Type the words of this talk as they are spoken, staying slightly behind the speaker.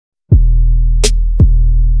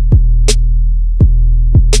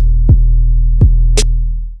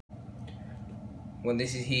when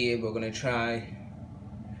this is heated, we're going to try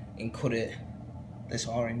and cut it, this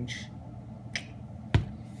orange.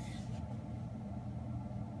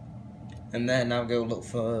 And then I'll go look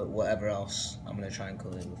for whatever else I'm going to try and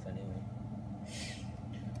cut it with anyway.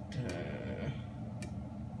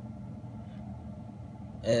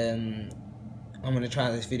 I'm going to try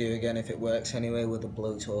this video again if it works anyway with a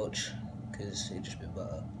blowtorch, because it'd just be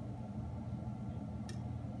better.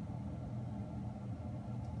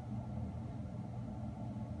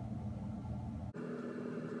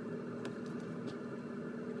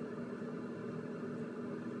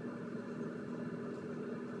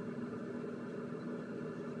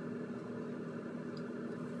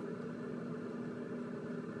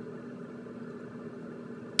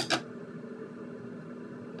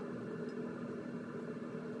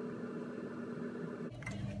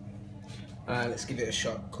 Alright, let's give it a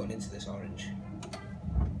shot cutting into this orange.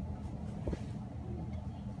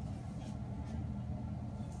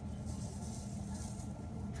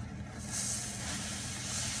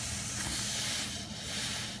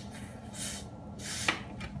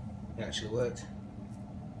 It actually worked.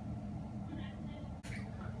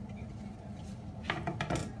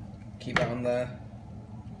 Keep it on there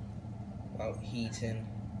while heating,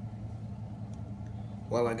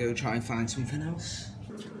 while I go try and find something else.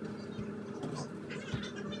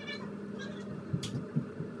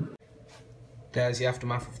 There's the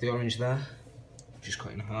aftermath of the orange there, just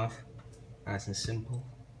cut in half, nice and simple.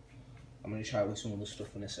 I'm going to try with some other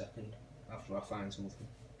stuff in a second, after I find something.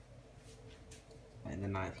 Letting the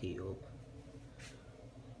knife heat up.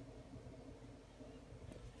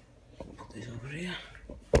 I'll put this over here.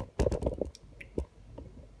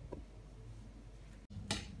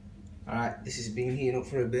 Alright, this has been heating up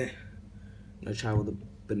for a bit. I'm going to try with a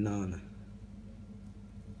banana.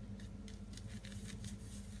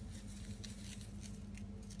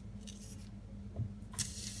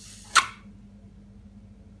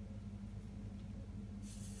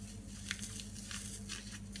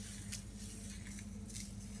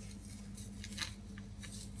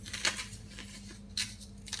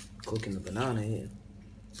 Cooking the banana here.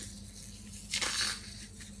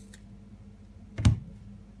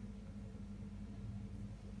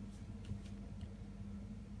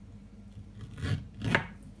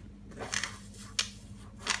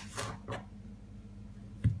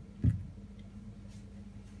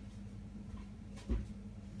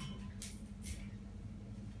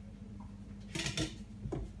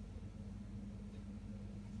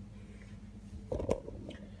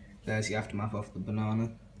 There's the aftermath of the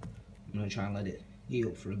banana. I'm going to try and let it heat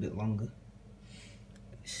up for a bit longer.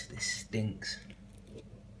 This stinks.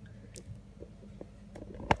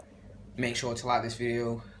 Make sure to like this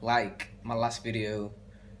video, like my last video.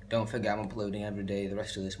 Don't forget I'm uploading every day the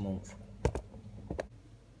rest of this month.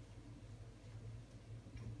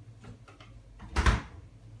 I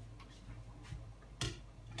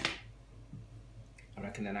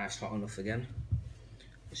reckon the knife's hot enough again.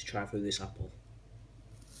 Let's try through this apple.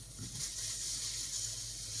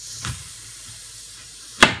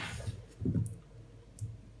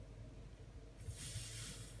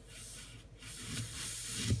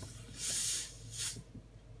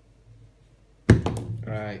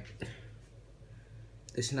 Right,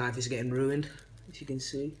 this knife is getting ruined, as you can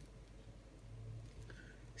see.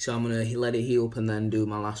 So I'm going to let it heat up and then do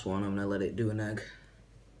my last one. I'm going to let it do an egg.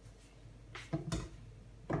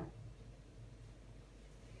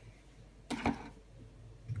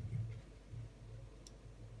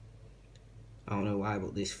 I don't know why,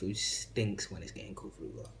 but this food stinks when it's getting cooked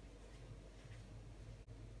through that.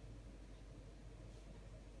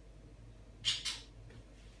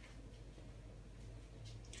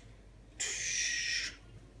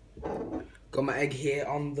 Got my egg here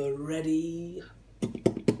on the ready.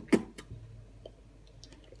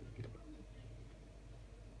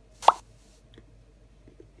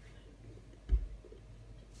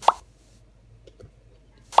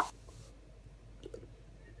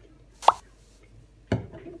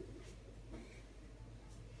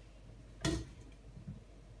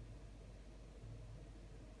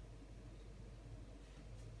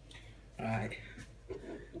 Alright,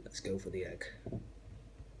 let's go for the egg.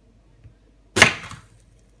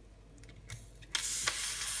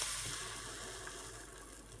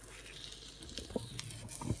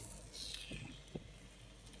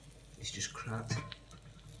 It's just cracked.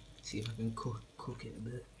 See if I can cook it a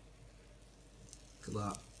bit. Look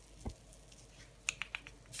at that.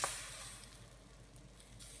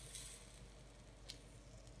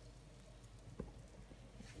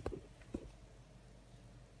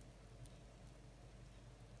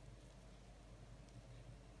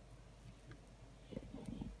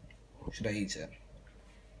 Should I eat it?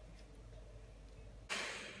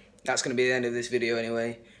 That's going to be the end of this video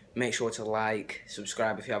anyway. Make sure to like,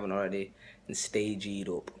 subscribe if you haven't already, and stay G'd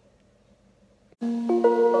up.